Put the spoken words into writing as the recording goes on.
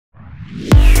Hey,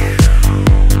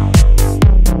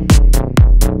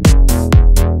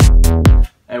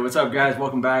 what's up guys?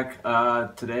 Welcome back.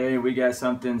 Today we got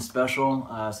something special,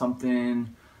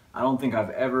 something I don't think I've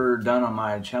ever done on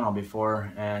my channel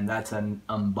before, and that's an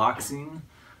unboxing.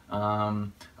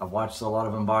 I've watched a lot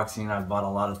of unboxing. I've bought a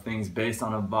lot of things based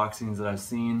on unboxings that I've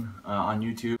seen on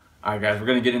YouTube. Alright guys, we're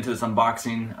gonna get into this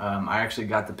unboxing. I actually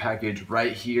got the package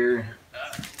right here.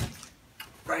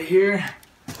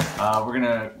 We're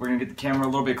gonna get the camera a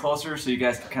little bit closer so you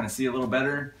guys can kind of see a little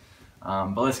better.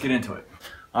 But let's get into it.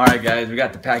 Alright guys, we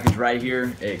got the package right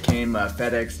here. It came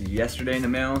FedEx yesterday in the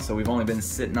mail, so we've only been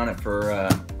sitting on it for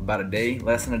about a day,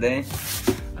 less than a day.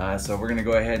 So we're gonna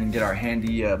go ahead and get our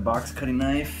handy box cutting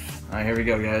knife. Alright, here we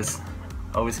go guys.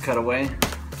 Always cut away.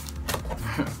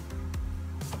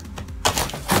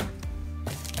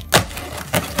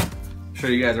 I'm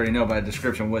sure you guys already know by the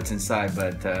description what's inside,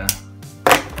 but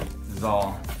it's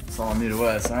all new to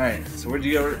us. All right, so where'd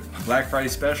you go? Black Friday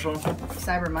special?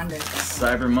 Cyber Monday.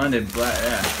 Cyber Monday,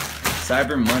 yeah.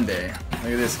 Cyber Monday.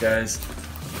 Look at this, guys.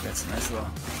 Got some nice little.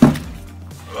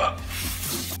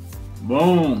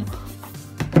 Boom.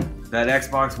 That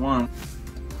Xbox One.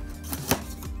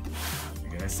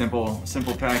 Okay, simple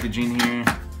packaging here.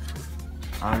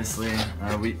 Obviously,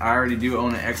 I already do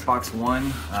own an Xbox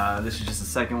One. This is just the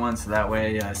second one, so that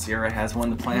way Sierra has one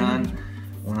to play on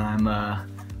when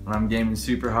I'm gaming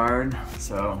super hard.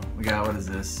 So we got, what is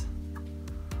this?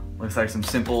 Looks like some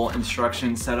simple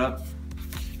instruction setup.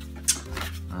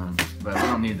 But we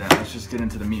don't need that. Let's just get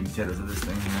into the meat and potatoes of this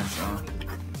thing here. So I'm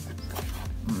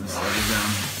gonna slide it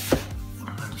down.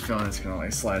 I'm feeling it's gonna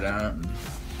like slide out.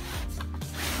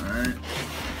 All right.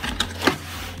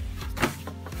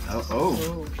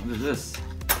 Oh, what is this?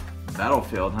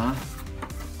 Battlefield, huh?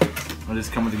 Will this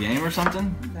come with the game or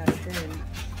something? That's good.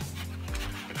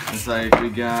 It's like we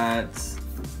got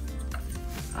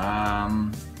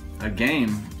a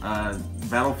game,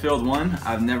 Battlefield 1.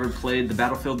 I've never played the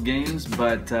Battlefield games,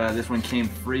 but this one came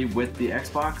free with the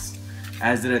Xbox.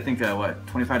 As did I think what,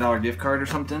 $25 gift card or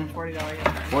something? $40 gift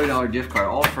card. $40 gift card,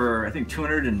 all for I think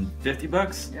 250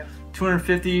 bucks. Yep.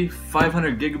 250,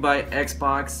 500 gigabyte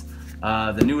Xbox,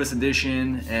 the newest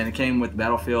edition, and it came with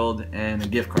Battlefield and a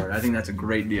gift card. I think that's a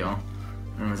great deal.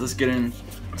 Anyways, let's get into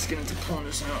pulling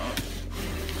this out.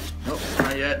 Nope,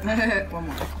 not yet. One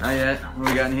more. Not yet. What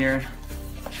we got in here?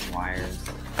 Wires.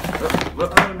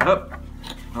 Up.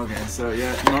 Okay, so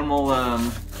yeah, normal.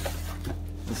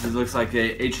 This looks like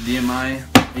a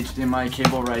HDMI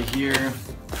cable right here,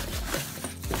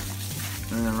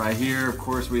 and then right here, of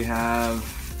course, we have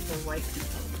The white.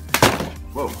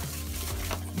 whoa,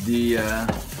 the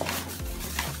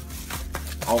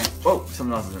whoa,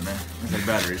 something else is in there. Looks like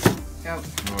batteries. Yep.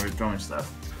 We're throwing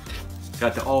stuff.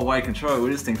 Got the all white controller. Ooh,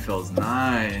 this thing feels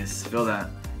nice. Feel that?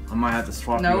 I might have to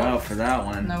swap you out for that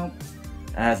one. Nope.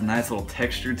 It has a nice little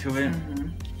texture to it.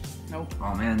 Nope.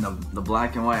 Oh man, the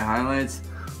black and white highlights.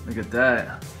 Look at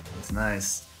that. That's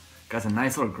nice. Got a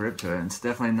nice little grip to it. It's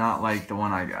definitely not like the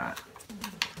one I got.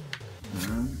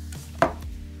 And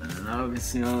then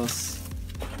obviously anything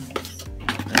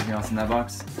else in that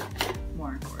box?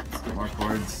 More cords. More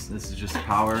cords. This is just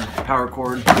power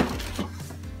cord.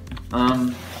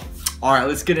 Alright,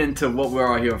 let's get into what we're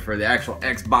all here for, the actual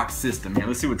Xbox system here.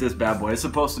 Let's see what this bad boy is. It's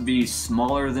supposed to be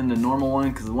smaller than the normal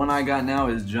one, because the one I got now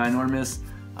is ginormous.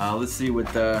 Let's see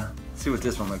what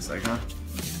this one looks like, huh?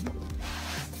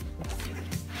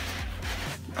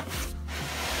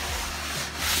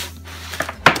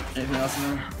 Anything else in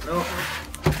there? Nope.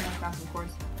 Got some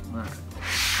cords. Alright.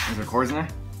 Is there cords in there?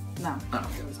 No. Oh.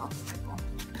 It was off the table.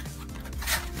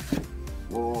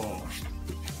 Whoa.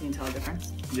 Can you tell the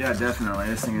difference? Yeah, definitely.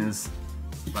 This thing is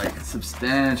like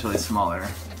substantially smaller.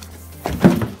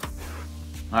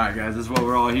 Alright guys, this is what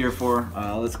we're all here for.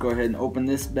 Let's go ahead and open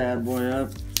this bad boy up.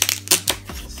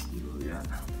 Let's see what we got.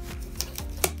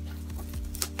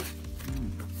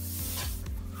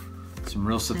 Some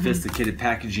real sophisticated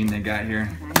packaging they got here.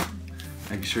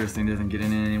 Making sure this thing doesn't get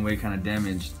in any way kind of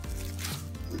damaged.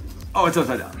 Oh, it's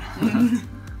upside down.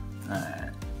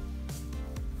 Alright.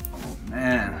 Oh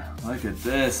man, look at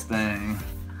this thing.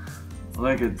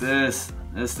 Look at this.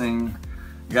 This thing.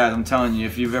 Guys, I'm telling you,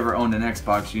 if you've ever owned an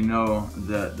Xbox, you know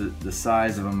the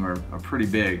size of them are pretty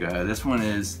big. This one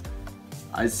is,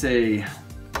 I'd say,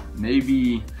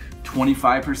 maybe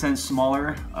 25%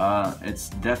 smaller. It's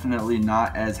definitely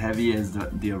not as heavy as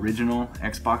the original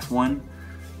Xbox One.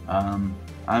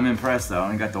 I'm impressed though.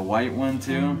 I got the white one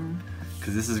too,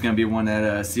 because this is going to be one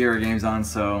that Sierra games on,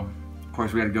 so of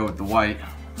course we got to go with the white.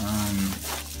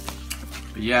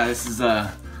 But yeah, this is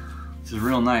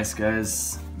real nice,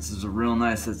 guys. This is a real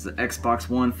nice. It's the Xbox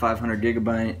One 500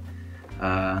 gigabyte.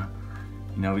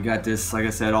 You know, we got this, like I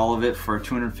said, all of it for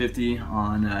 $250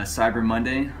 on Cyber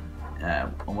Monday.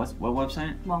 On what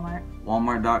website? Walmart.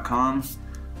 Walmart.com.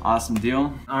 Awesome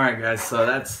deal. All right, guys. So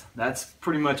that's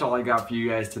pretty much all I got for you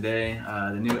guys today.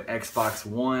 The new Xbox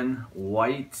One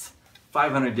White,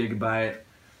 500 gigabyte,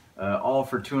 all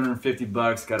for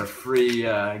 $250. Got a free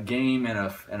game and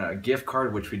a gift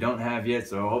card, which we don't have yet.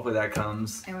 So hopefully that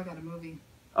comes. And we got a movie.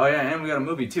 Oh yeah, and we got a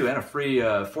movie too, and a free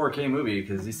 4K movie,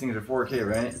 because these things are 4K,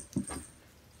 right?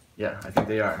 Yeah, I think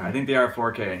they are. I think they are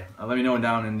 4K. Let me know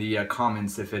down in the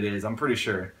comments if it is. I'm pretty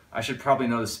sure. I should probably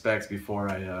know the specs before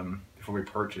we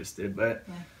purchased it, but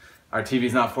yeah. Our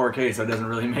TV's not 4K, so it doesn't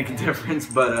really make a difference.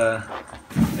 But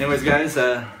anyways, guys,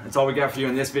 that's all we got for you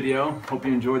in this video. Hope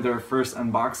you enjoyed our first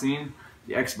unboxing,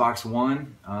 the Xbox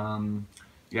One.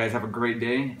 You guys have a great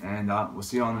day, and we'll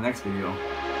see you on the next video.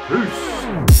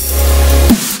 Peace!